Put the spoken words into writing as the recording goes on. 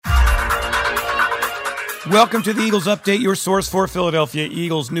Welcome to the Eagles Update, your source for Philadelphia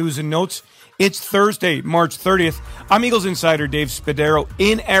Eagles news and notes. It's Thursday, March 30th. I'm Eagles insider Dave Spadaro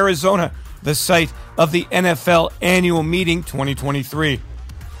in Arizona, the site of the NFL Annual Meeting 2023.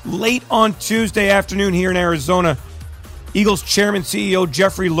 Late on Tuesday afternoon here in Arizona, Eagles Chairman CEO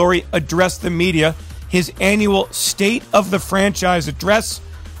Jeffrey Lurie addressed the media, his annual State of the Franchise address,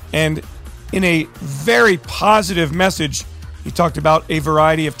 and in a very positive message, he talked about a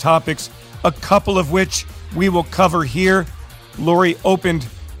variety of topics, a couple of which we will cover here. Lurie opened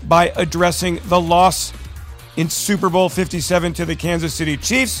by addressing the loss in Super Bowl 57 to the Kansas City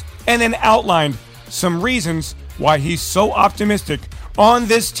Chiefs, and then outlined some reasons why he's so optimistic on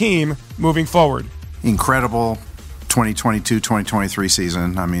this team moving forward. Incredible 2022-2023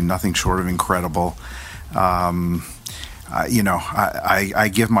 season. I mean, nothing short of incredible. I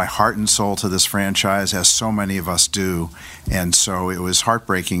give my heart and soul to this franchise, as so many of us do, and so it was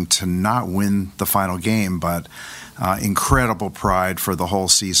heartbreaking to not win the final game, but incredible pride for the whole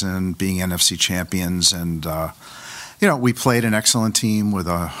season, being NFC champions, and we played an excellent team with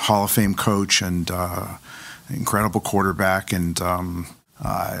a Hall of Fame coach and incredible quarterback, and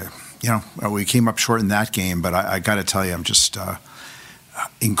we came up short in that game, but I got to tell you, I'm just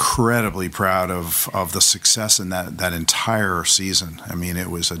incredibly proud of the success in that entire season. I mean,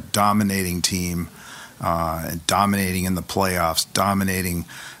 it was a dominating team, dominating in the playoffs, dominating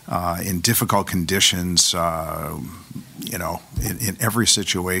in difficult conditions, in every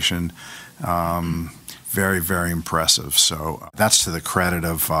situation. Very, very impressive. So that's to the credit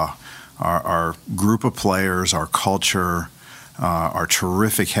of our group of players, our culture, our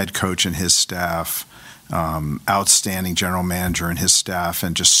terrific head coach and his staff, outstanding general manager and his staff,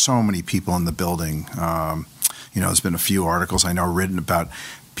 and just so many people in the building. There's been a few articles I know written about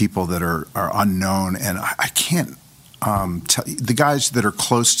people that are unknown, and I can't tell you, the guys that are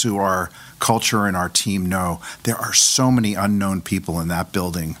close to our culture and our team know there are so many unknown people in that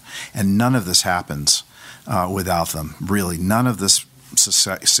building, and none of this happens without them. Really, none of this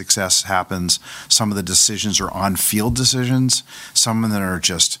success happens. Some of the decisions are on-field decisions. Some of them are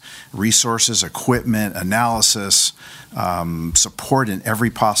just resources, equipment, analysis, support in every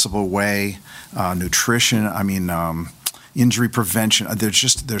possible way, nutrition. I mean, injury prevention.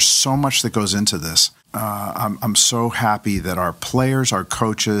 There's so much that goes into this. I'm so happy that our players, our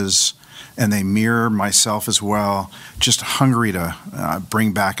coaches, and they mirror myself as well, just hungry to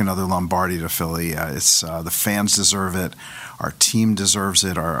bring back another Lombardi to Philly. It's the fans deserve it. Our team deserves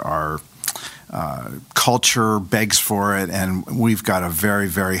it. Our culture begs for it. And we've got a very,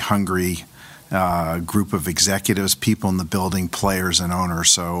 very hungry group of executives, people in the building, players and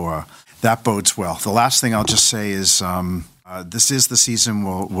owners. So that bodes well. The last thing I'll just say is this is the season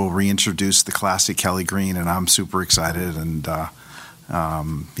we'll reintroduce the classic Kelly Green, and I'm super excited. And I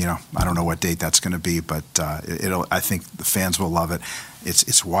don't know what date that's going to be, but I think the fans will love it.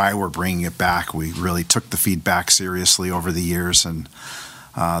 It's why we're bringing it back. We really took the feedback seriously over the years, and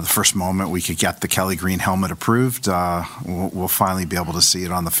the first moment we could get the Kelly Green helmet approved, we'll finally be able to see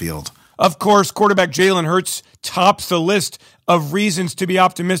it on the field. Of course, quarterback Jalen Hurts tops the list of reasons to be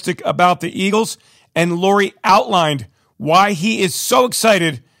optimistic about the Eagles, and Lurie outlined why he is so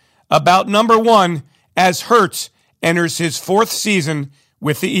excited about number one as Hurts enters his fourth season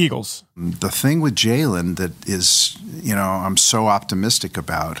with the Eagles. The thing with Jalen that is, I'm so optimistic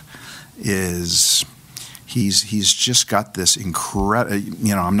about is he's just got this incredible,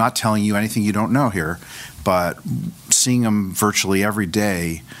 I'm not telling you anything you don't know here, but seeing him virtually every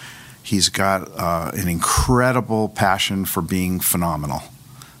day, he's got an incredible passion for being phenomenal.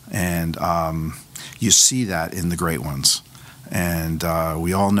 And you see that in the great ones. And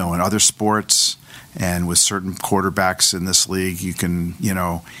we all know in other sports, and with certain quarterbacks in this league, you can,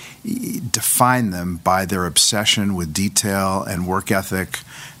 define them by their obsession with detail and work ethic.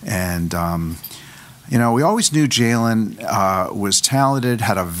 And, we always knew Jalen was talented,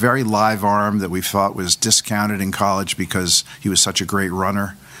 had a very live arm that we thought was discounted in college because he was such a great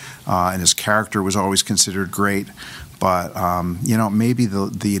runner, and his character was always considered great. But, maybe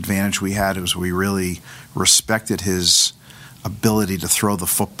the advantage we had was we really respected his ability to throw the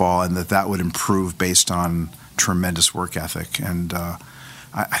football, and that would improve based on tremendous work ethic. And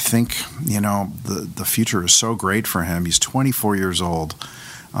I think, the future is so great for him. He's 24 years old.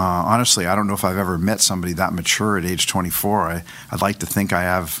 Honestly, I don't know if I've ever met somebody that mature at age 24. I'd like to think I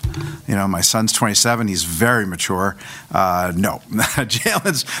have. My son's 27. He's very mature. No,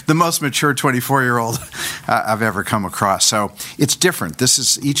 Jalen's the most mature 24-year-old I've ever come across. So it's different. This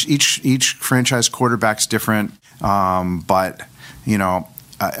is each franchise quarterback's different. But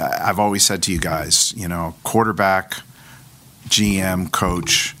I've always said to you guys, quarterback, GM,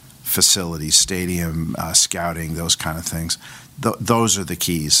 coach, facilities, stadium, scouting, those kind of things. Those are the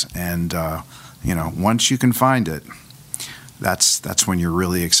keys. And, once you can find it, that's when you're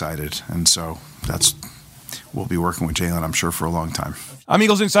really excited. And so we'll be working with Jalen, I'm sure, for a long time. I'm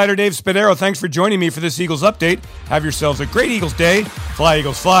Eagles insider Dave Spadaro. Thanks for joining me for this Eagles update. Have yourselves a great Eagles day. Fly,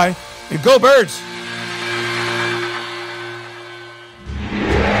 Eagles, fly. And go, Birds!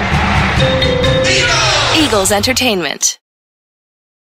 Eagles Entertainment.